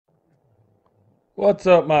What's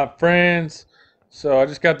up, my friends? So I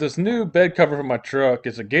just got this new bed cover for my truck.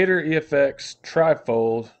 It's a Gator EFX Tri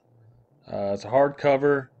Fold. It's a hard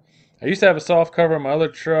cover. I used to have a soft cover on my other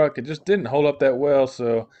truck. It just didn't hold up that well,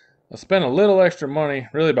 so I spent a little extra money,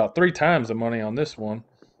 really about 3 times the money on this one,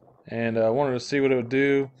 and I wanted to see what it would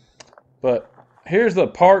do. But here's the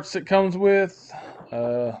parts it comes with.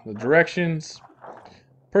 The directions,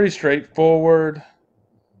 pretty straightforward.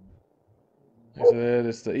 Like I said,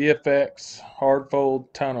 it's the EFX hard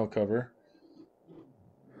fold tonneau cover.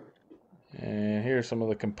 And here's some of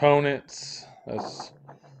the components. That's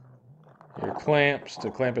your clamps to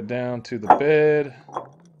clamp it down to the bed.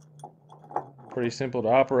 Pretty simple to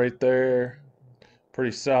operate there.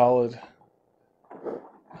 Pretty solid.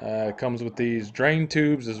 It comes with these drain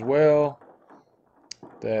tubes as well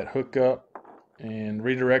that hook up and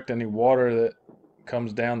redirect any water that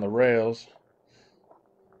comes down the rails.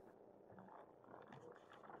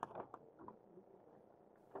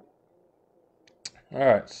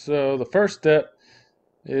 Alright, so the first step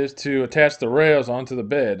is to attach the rails onto the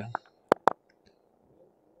bed.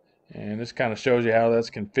 And this kind of shows you how that's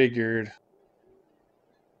configured.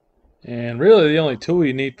 And really the only tool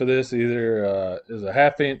you need for this either is a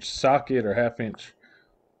 1/2 inch socket or 1/2 inch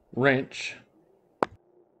wrench.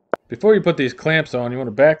 Before you put these clamps on, you want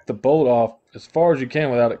to back the bolt off as far as you can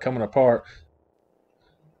without it coming apart.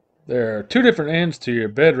 There are 2 different ends to your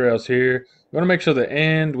bed rails here. You want to make sure the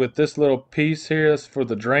end with this little piece here, that's for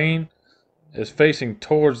the drain, is facing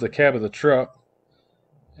towards the cab of the truck.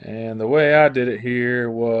 And the way I did it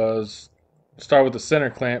here was start with the center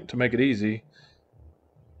clamp to make it easy.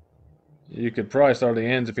 You could probably start the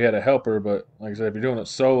ends if you had a helper, but like I said, if you're doing it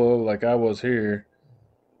solo like I was here,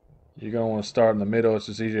 you're going to want to start in the middle. It's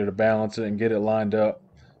just easier to balance it and get it lined up.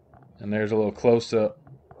 And there's a little close-up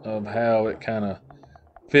of how it kind of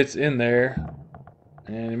fits in there.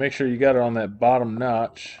 And you make sure you got it on that bottom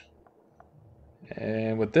notch.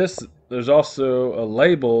 And with this, there's also a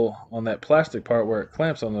label on that plastic part where it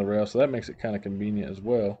clamps on the rail, so that makes it kind of convenient as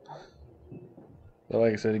well. But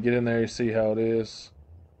like I said, you get in there, you see how it is,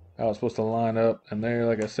 how it's supposed to line up. And there,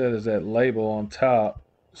 like I said, is that label on top.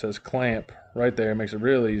 It says clamp right there. It makes it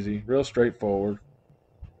real easy, real straightforward.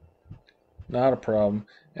 Not a problem.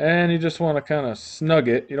 And you just want to kind of snug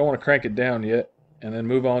it. You don't want to crank it down yet. And then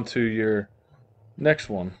move on to your next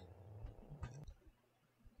one.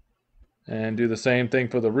 And do the same thing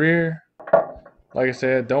for the rear. Like I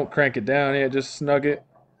said, don't crank it down yet, just snug it.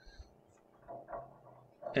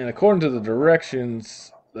 And according to the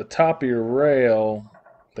directions, the top of your rail,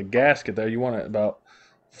 the gasket there, you want it about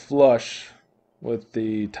flush with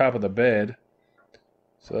the top of the bed.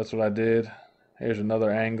 So that's what I did. Here's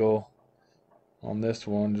another angle on this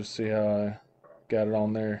one. Just see how I got it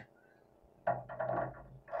on there.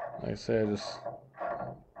 Like I said,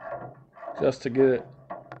 just to get it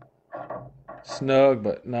snug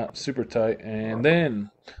but not super tight. And then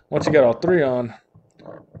once you got all three on,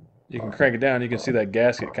 you can crank it down. You can see that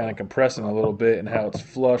gasket kind of compressing a little bit and how it's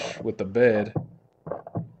flush with the bed.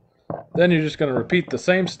 Then you're just going to repeat the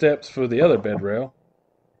same steps for the other bed rail.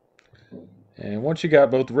 And once you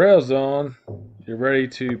got both rails on, you're ready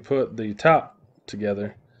to put the top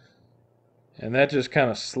together. And that just kind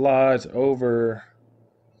of slides over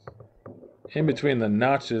in between the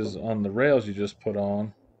notches on the rails you just put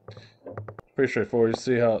on. Pretty straightforward. You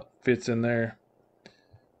see how it fits in there.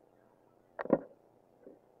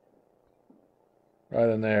 Right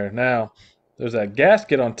in there. Now, there's that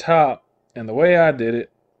gasket on top, and the way I did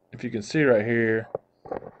it, if you can see right here,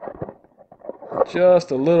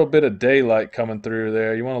 just a little bit of daylight coming through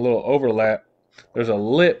there. You want a little overlap. There's a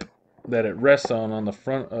lip that it rests on the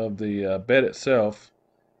front of the bed itself.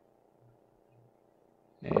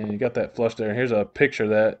 And you got that flush there. And here's a picture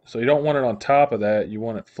of that. So you don't want it on top of that. You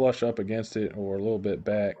want it flush up against it or a little bit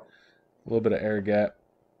back. A little bit of air gap.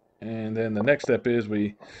 And then the next step is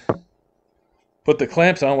we put the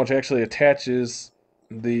clamps on, which actually attaches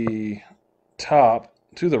the top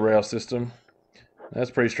to the rail system.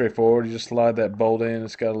 That's pretty straightforward. You just slide that bolt in.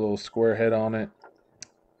 It's got a little square head on it.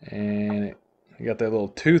 And you got that little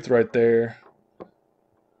tooth right there,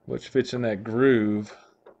 which fits in that groove.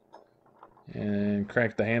 And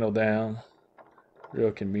crank the handle down.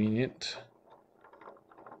 Real convenient.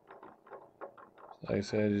 Like I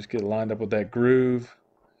said, just get lined up with that groove.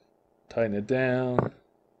 Tighten it down.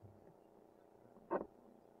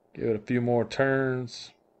 Give it a few more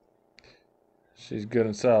turns. She's good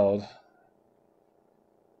and solid.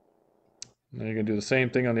 Now you're going to do the same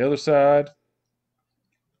thing on the other side.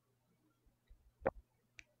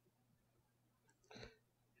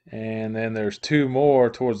 And then there's two more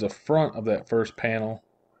towards the front of that first panel.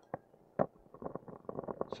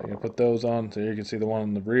 So you're going to put those on. So you can see the one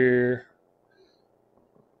in the rear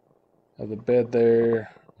of the bed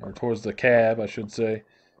there, or towards the cab, I should say.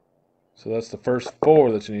 So that's the first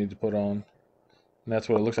 4 that you need to put on. And that's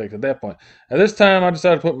what it looks like at that point. At this time, I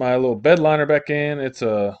decided to put my little bed liner back in. It's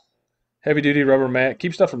a heavy-duty rubber mat.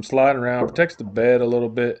 Keeps stuff from sliding around. Protects the bed a little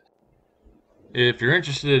bit. If you're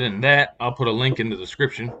interested in that, I'll put a link in the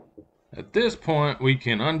description. At this point, we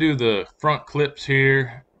can undo the front clips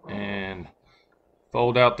here and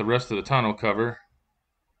fold out the rest of the tonneau cover.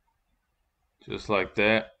 Just like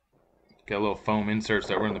that. Got little foam inserts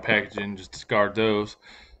that were in the packaging. Just discard those.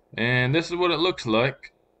 And this is what it looks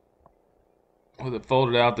like with it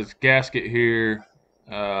folded out. This gasket here,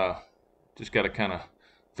 just got to kind of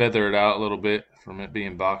feather it out a little bit from it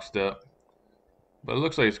being boxed up. But it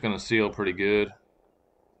looks like it's going to seal pretty good,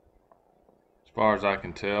 as far as I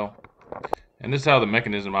can tell. And this is how the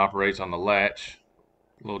mechanism operates on the latch.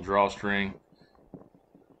 A little drawstring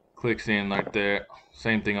clicks in like that.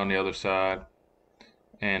 Same thing on the other side,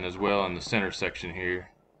 and as well in the center section here.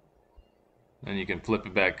 Then you can flip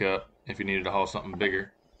it back up if you needed to haul something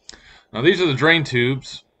bigger. Now these are the drain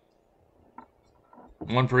tubes,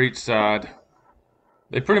 one for each side.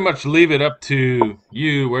 They pretty much leave it up to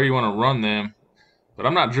you where you want to run them, but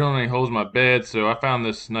I'm not drilling any holes in my bed, so I found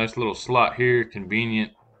this nice little slot here,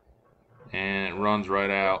 convenient, and it runs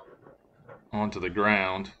right out onto the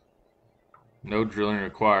ground. No drilling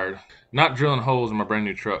required. Not drilling holes in my brand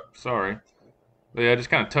new truck, sorry. But yeah, I just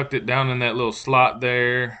kind of tucked it down in that little slot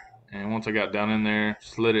there, and once I got down in there,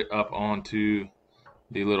 slid it up onto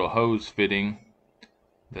the little hose fitting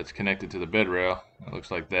that's connected to the bed rail. It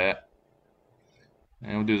looks like that.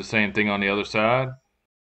 And we'll do the same thing on the other side.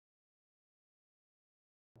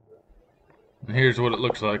 And here's what it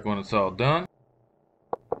looks like when it's all done.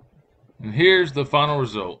 And here's the final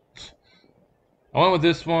result. I went with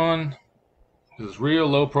this one because it's real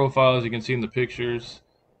low profile, as you can see in the pictures,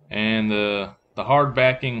 and the hard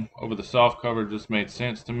backing over the soft cover just made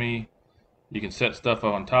sense to me. You can set stuff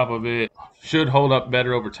on top of it. Should hold up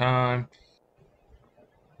better over time.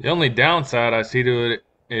 The only downside I see to it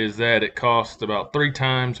is that it costs about 3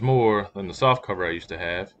 times more than the soft cover I used to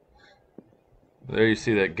have. There you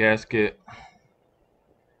see that gasket.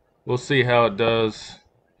 We'll see how it does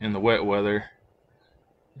in the wet weather,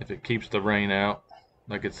 if it keeps the rain out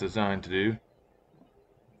like it's designed to do.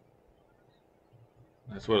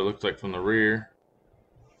 That's what it looks like from the rear.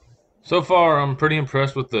 So far, I'm pretty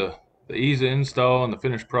impressed with the ease of install and the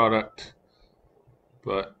finished product,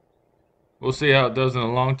 but we'll see how it does in the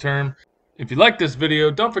long term. If you like this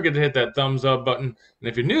video, don't forget to hit that thumbs up button, and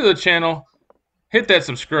if you're new to the channel, hit that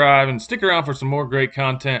subscribe and stick around for some more great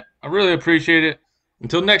content. I really appreciate it.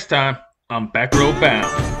 Until next time, I'm back row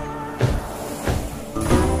bound.